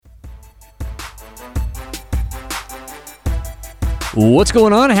What's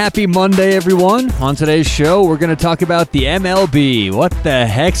going on? Happy Monday, everyone. On today's show, we're going to talk about the MLB. What the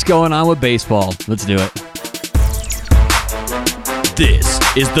heck's going on with baseball? Let's do it. This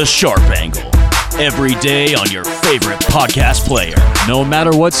is The Sharp Angle. Every day on your favorite podcast player. No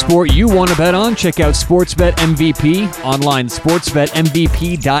matter what sport you want to bet on, check out Sportsbet MVP, online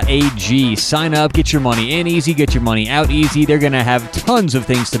sportsbetmvp.ag. Sign up, get your money in easy, get your money out easy. They're going to have tons of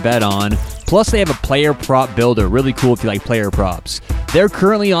things to bet on. Plus, they have a player prop builder. Really cool if you like player props. They're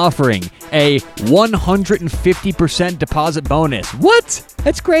currently offering a 150% deposit bonus. What?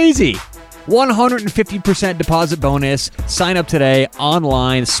 That's crazy. 150% deposit bonus. Sign up today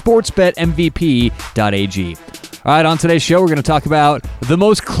online, sportsbetmvp.ag. All right, on today's show, we're going to talk about the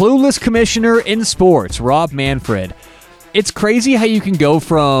most clueless commissioner in sports, Rob Manfred. It's crazy how you can go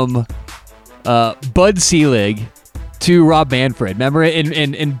from Bud Selig to Rob Manfred. Remember,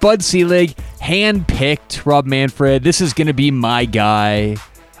 in Bud Selig, hand-picked Rob Manfred. This is going to be my guy.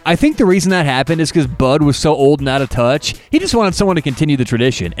 I think the reason that happened is because Bud was so old and out of touch. He just wanted someone to continue the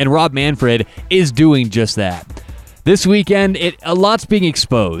tradition, and Rob Manfred is doing just that. This weekend, a lot's being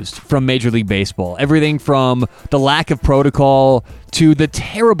exposed from Major League Baseball. Everything from the lack of protocol to the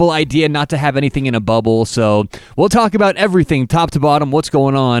terrible idea not to have anything in a bubble. So we'll talk about everything, top to bottom, what's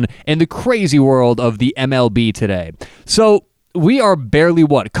going on in the crazy world of the MLB today. So we are barely,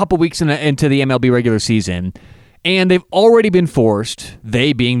 a couple weeks into the MLB regular season, and they've already been forced,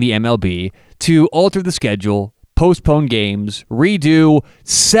 they being the MLB, to alter the schedule, postpone games, redo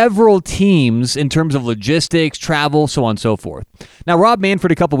several teams in terms of logistics, travel, so on and so forth. Now, Rob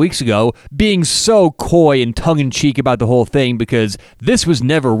Manfred a couple weeks ago, being so coy and tongue-in-cheek about the whole thing because this was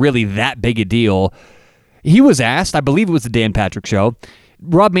never really that big a deal, he was asked, I believe it was the Dan Patrick Show,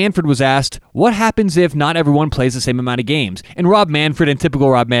 Rob Manfred was asked, what happens if not everyone plays the same amount of games? And Rob Manfred, in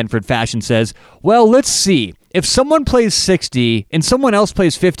typical Rob Manfred fashion, says, well, let's see. If someone plays 60 and someone else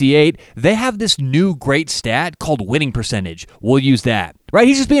plays 58, they have this new great stat called winning percentage. We'll use that. Right?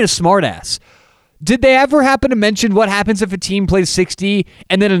 He's just being a smartass. Did they ever happen to mention what happens if a team plays 60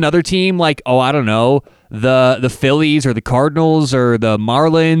 and then another team like, I don't know, the Phillies or the Cardinals or the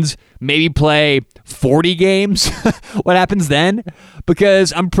Marlins maybe play 40 games? What happens then?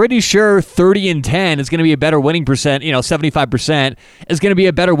 Because I'm pretty sure 30 and 10 is going to be a better winning percent, 75% is going to be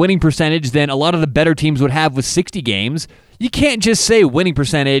a better winning percentage than a lot of the better teams would have with 60 games. You can't just say winning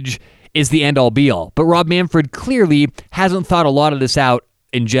percentage is the end-all be-all. But Rob Manfred clearly hasn't thought a lot of this out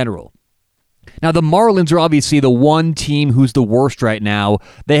in general. Now, the Marlins are obviously the one team who's the worst right now.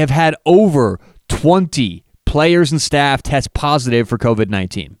 They have had over 20 players and staff test positive for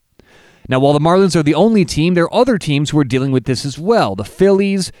COVID-19. Now, while the Marlins are the only team, there are other teams who are dealing with this as well. The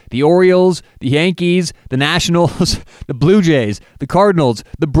Phillies, the Orioles, the Yankees, the Nationals, the Blue Jays, the Cardinals,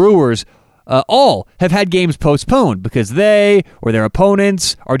 the Brewers, all have had games postponed because they or their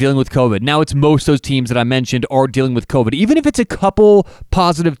opponents are dealing with COVID. Now, it's most of those teams that I mentioned are dealing with COVID, even if it's a couple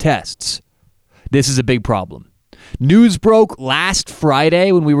positive tests. This is a big problem. News broke last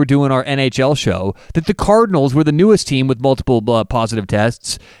Friday when we were doing our NHL show that the Cardinals were the newest team with multiple positive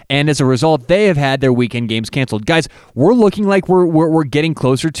tests, and as a result, they have had their weekend games canceled. Guys, we're looking like we're getting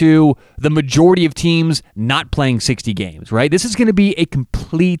closer to the majority of teams not playing 60 games, right? This is going to be a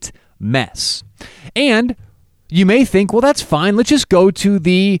complete mess. And you may think, well, that's fine. Let's just go to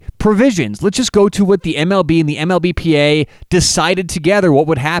the provisions. Let's just go to what the MLB and the MLBPA decided together what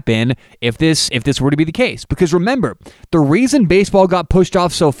would happen if this were to be the case. Because remember, the reason baseball got pushed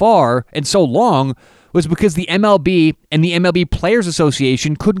off so far and so long was because the MLB and the MLB Players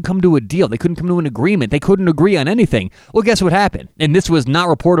Association couldn't come to a deal. They couldn't come to an agreement. They couldn't agree on anything. Well, guess what happened? And this was not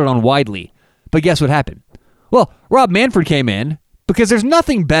reported on widely. But guess what happened? Well, Rob Manfred came in, because there's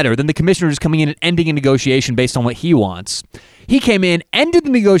nothing better than the commissioner just coming in and ending a negotiation based on what he wants. He came in, ended the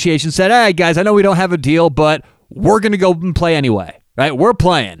negotiation, said, all right, guys, I know we don't have a deal, but we're going to go and play anyway, right? We're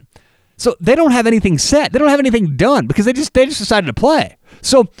playing. So they don't have anything set. They don't have anything done because they just decided to play.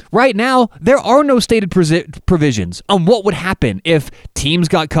 So right now, there are no stated provisions on what would happen if teams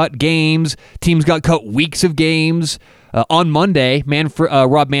got cut games, teams got cut weeks of games. On Monday,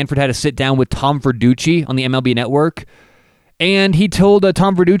 Rob Manfred had to sit down with Tom Verducci on the MLB Network. And he told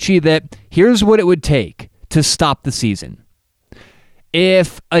Tom Verducci that here's what it would take to stop the season.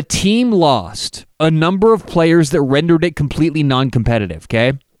 If a team lost a number of players that rendered it completely non-competitive,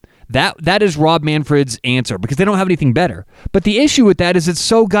 okay? That is Rob Manfred's answer because they don't have anything better. But the issue with that is it's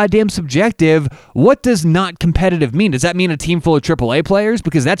so goddamn subjective. What does not competitive mean? Does that mean a team full of AAA players?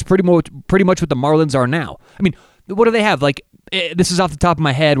 Because that's pretty much what the Marlins are now. I mean, what do they have? Like, this is off the top of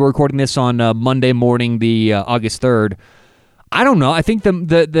my head. We're recording this on Monday morning, the August 3rd. I don't know. I think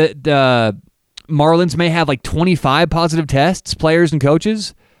the Marlins may have like 25 positive tests, players and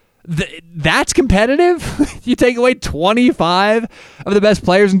coaches. That's competitive? You take away 25 of the best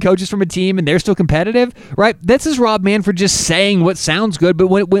players and coaches from a team and they're still competitive, right? This is Rob Manfred just saying what sounds good, but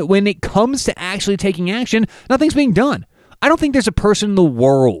when it comes to actually taking action, nothing's being done. I don't think there's a person in the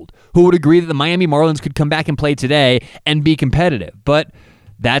world who would agree that the Miami Marlins could come back and play today and be competitive, but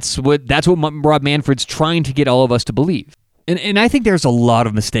that's what Rob Manfred's trying to get all of us to believe. And I think there's a lot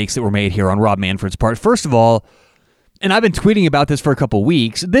of mistakes that were made here on Rob Manfred's part. First of all, and I've been tweeting about this for a couple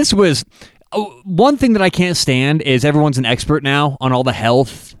weeks, this was one thing that I can't stand is everyone's an expert now on all the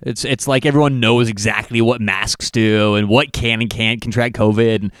health. It's like everyone knows exactly what masks do and what can and can't contract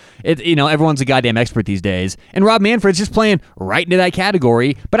COVID. And everyone's a goddamn expert these days. And Rob Manfred's just playing right into that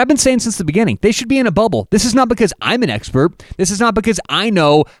category. But I've been saying since the beginning, they should be in a bubble. This is not because I'm an expert. This is not because I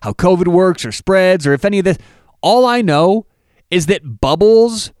know how COVID works or spreads or if any of this. All I know is that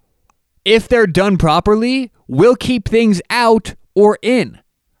bubbles, if they're done properly, will keep things out or in,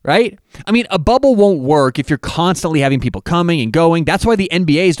 right? I mean, a bubble won't work if you're constantly having people coming and going. That's why the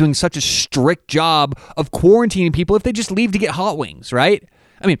NBA is doing such a strict job of quarantining people if they just leave to get hot wings, right?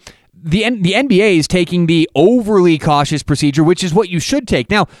 I mean, the NBA is taking the overly cautious procedure, which is what you should take.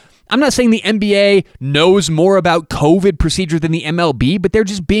 Now, I'm not saying the NBA knows more about COVID procedure than the MLB, but they're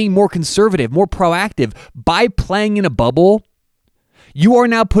just being more conservative, more proactive. By playing in a bubble, you are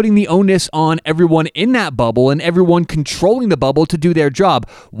now putting the onus on everyone in that bubble and everyone controlling the bubble to do their job.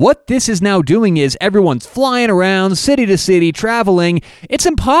 What this is now doing is everyone's flying around city to city, traveling. It's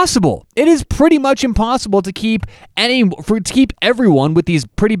impossible. It is pretty much impossible to keep everyone with these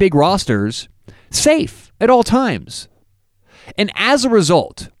pretty big rosters safe at all times. And as a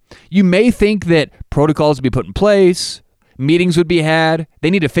result, you may think that protocols would be put in place, meetings would be had. They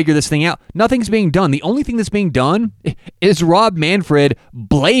need to figure this thing out. Nothing's being done. The only thing that's being done is Rob Manfred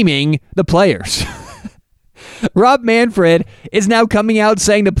blaming the players. Rob Manfred is now coming out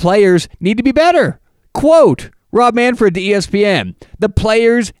saying the players need to be better. Quote, Rob Manfred to ESPN, the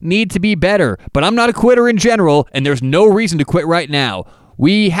players need to be better, but I'm not a quitter in general, and there's no reason to quit right now.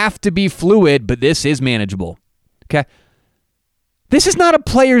 We have to be fluid, but this is manageable. Okay? This is not a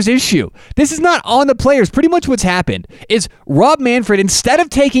player's issue. This is not on the players. Pretty much what's happened is Rob Manfred, instead of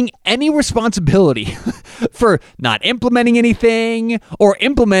taking any responsibility for not implementing anything or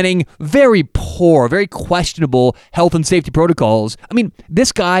implementing very poor, very questionable health and safety protocols, I mean,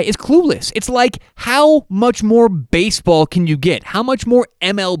 this guy is clueless. It's like, how much more baseball can you get? How much more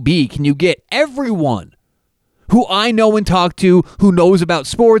MLB can you get? Everyone who I know and talk to, who knows about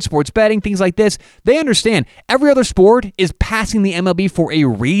sports betting, things like this, they understand every other sport is passing the MLB for a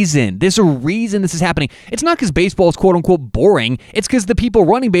reason. There's a reason this is happening. It's not because baseball is quote-unquote boring. It's because the people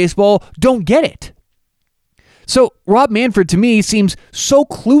running baseball don't get it. So Rob Manfred, to me, seems so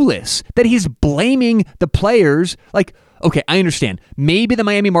clueless that he's blaming the players. Like, okay, I understand. Maybe the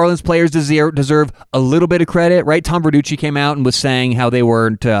Miami Marlins players deserve a little bit of credit, right? Tom Verducci came out and was saying how they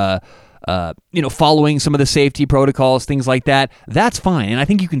weren't following some of the safety protocols, things like that. That's fine. And I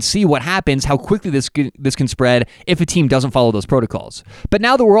think you can see what happens, how quickly this can spread if a team doesn't follow those protocols. But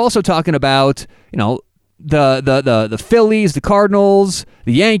now that we're also talking about, the Phillies, the Cardinals,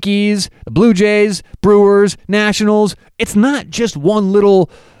 the Yankees, the Blue Jays, Brewers, Nationals, it's not just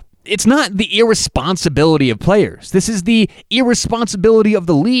it's not the irresponsibility of players. This is the irresponsibility of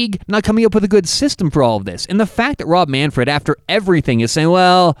the league not coming up with a good system for all of this. And the fact that Rob Manfred, after everything, is saying,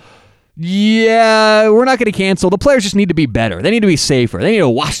 well, yeah, we're not going to cancel. The players just need to be better. They need to be safer. They need to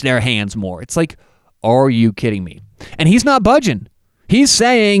wash their hands more. It's like, are you kidding me? And he's not budging. He's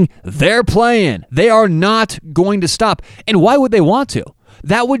saying they're playing. They are not going to stop. And why would they want to?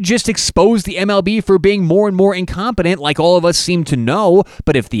 That would just expose the MLB for being more and more incompetent, like all of us seem to know.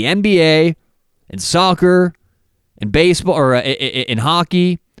 But if the NBA and soccer and baseball or in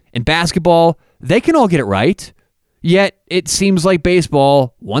hockey and basketball, they can all get it right. Yet, it seems like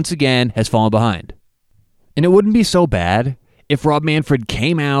baseball, once again, has fallen behind. And it wouldn't be so bad if Rob Manfred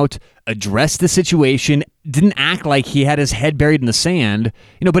came out, addressed the situation, didn't act like he had his head buried in the sand,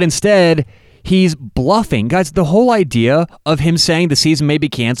 but instead, he's bluffing. Guys, the whole idea of him saying the season may be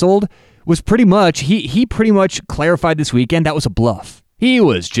canceled was pretty much, he pretty much clarified this weekend that was a bluff. He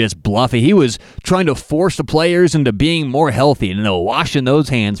was just bluffing. He was trying to force the players into being more healthy and washing those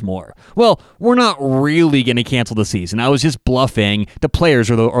hands more. Well, we're not really going to cancel the season. I was just bluffing. The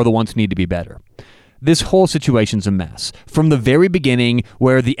players are the ones who need to be better. This whole situation's a mess. From the very beginning,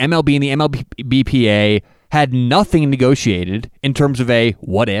 where the MLB and the MLBPA had nothing negotiated in terms of a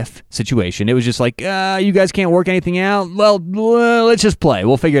what-if situation. It was just like, you guys can't work anything out? Well, let's just play.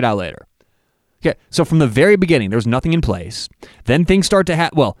 We'll figure it out later. Okay, so from the very beginning, there was nothing in place. Then things start to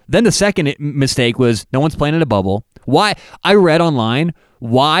happen. Well, then the second mistake was no one's playing in a bubble. Why? I read online,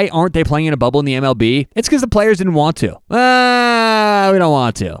 why aren't they playing in a bubble in the MLB? It's because the players didn't want to. We don't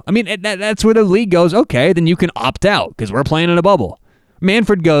want to. I mean, that's where the league goes, okay, then you can opt out because we're playing in a bubble.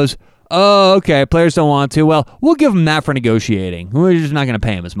 Manfred goes, oh, okay, players don't want to. Well, we'll give them that for negotiating. We're just not going to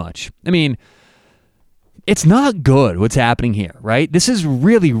pay them as much. I mean, it's not good what's happening here, right? This is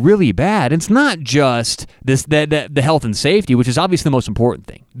really, really bad. It's not just the health and safety, which is obviously the most important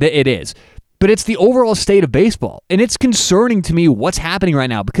thing. It is. But it's the overall state of baseball. And it's concerning to me what's happening right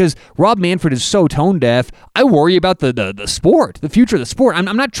now because Rob Manfred is so tone deaf. I worry about the sport, the future of the sport.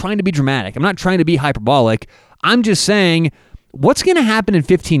 I'm not trying to be dramatic. I'm not trying to be hyperbolic. I'm just saying, what's going to happen in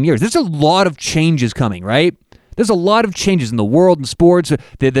 15 years? There's a lot of changes coming, right? There's a lot of changes in the world and sports.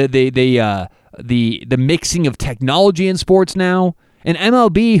 The mixing of technology in sports now, and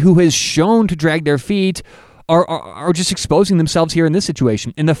MLB, who has shown to drag their feet, are just exposing themselves here in this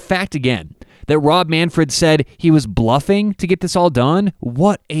situation. And the fact, again, that Rob Manfred said he was bluffing to get this all done,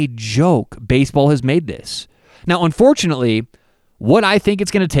 what a joke baseball has made this. Now, unfortunately, what I think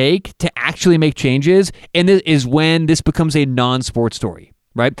it's going to take to actually make changes is when this becomes a non-sports story,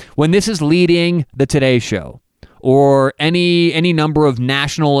 right? When this is leading the Today Show, or any number of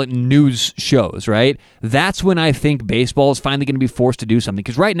national news shows, right? That's when I think baseball is finally going to be forced to do something.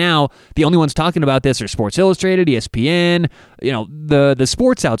 Because right now, the only ones talking about this are Sports Illustrated, ESPN, the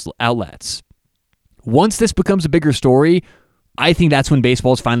sports outlets. Once this becomes a bigger story, I think that's when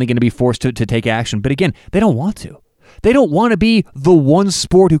baseball is finally going to be forced to take action. But again, they don't want to. They don't want to be the one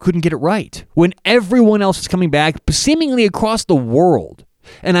sport who couldn't get it right when everyone else is coming back, seemingly across the world.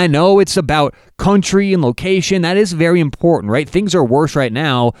 And I know it's about country and location. That is very important, right? Things are worse right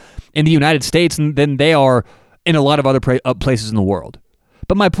now in the United States than they are in a lot of other places in the world.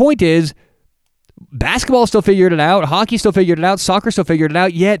 But my point is, basketball still figured it out, hockey still figured it out, soccer still figured it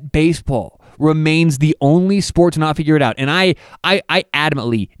out, yet baseball remains the only sport to not figure it out. And I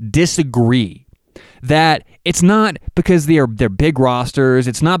adamantly disagree that it's not because they're big rosters,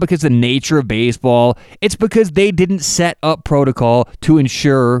 it's not because of the nature of baseball, it's because they didn't set up protocol to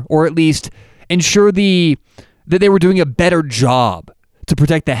ensure, or at least ensure that they were doing a better job to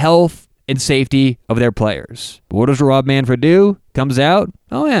protect the health and safety of their players. But what does Rob Manfred do? Comes out,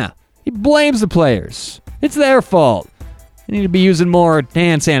 oh yeah, he blames the players. It's their fault. They need to be using more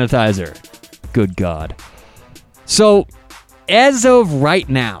hand sanitizer. Good God. So, as of right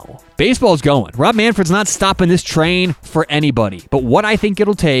now, baseball's going. Rob Manfred's not stopping this train for anybody. But what I think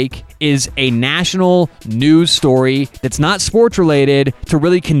it'll take is a national news story that's not sports related to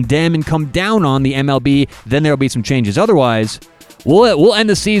really condemn and come down on the MLB. Then there'll be some changes. Otherwise, we'll end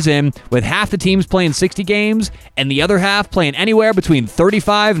the season with half the teams playing 60 games and the other half playing anywhere between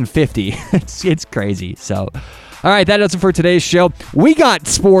 35 and 50. It's crazy. So, all right, that does it for today's show. We got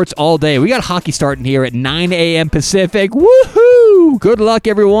sports all day. We got hockey starting here at 9 a.m. Pacific. Woohoo! Good luck,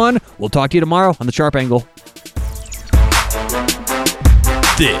 everyone. We'll talk to you tomorrow on The Sharp Angle.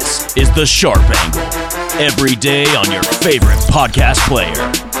 This is The Sharp Angle. Every day on your favorite podcast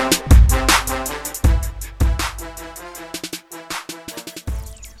player.